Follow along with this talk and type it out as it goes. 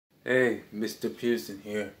Hey, Mr. Peterson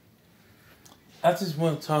here. I just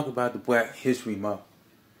want to talk about the Black History Month.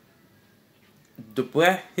 The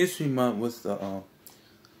Black History Month was the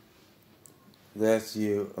last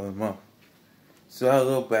year month, so I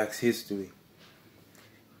love Black's history.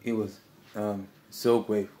 It was so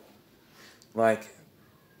grateful. Like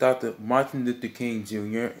Dr. Martin Luther King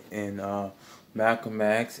Jr. and Malcolm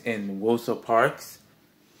X and Rosa Parks,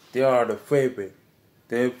 they are the favorite.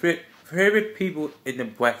 They're favorite people in the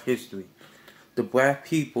Black history. The Black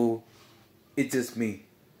people. It's just me.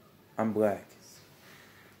 I'm black.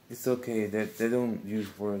 It's okay that they don't use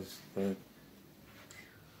words, but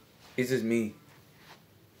it's just me.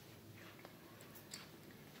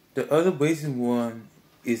 The other racist one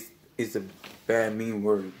is a bad mean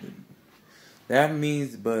word. That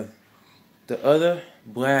means, but the other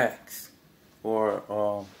blacks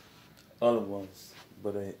or other ones,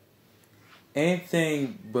 but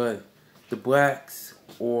anything but the blacks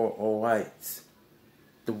or whites.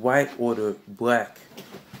 The white or the black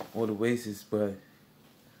or the racist, but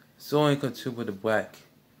it's only contribute to the Black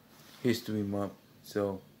History Month,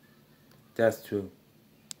 so that's true.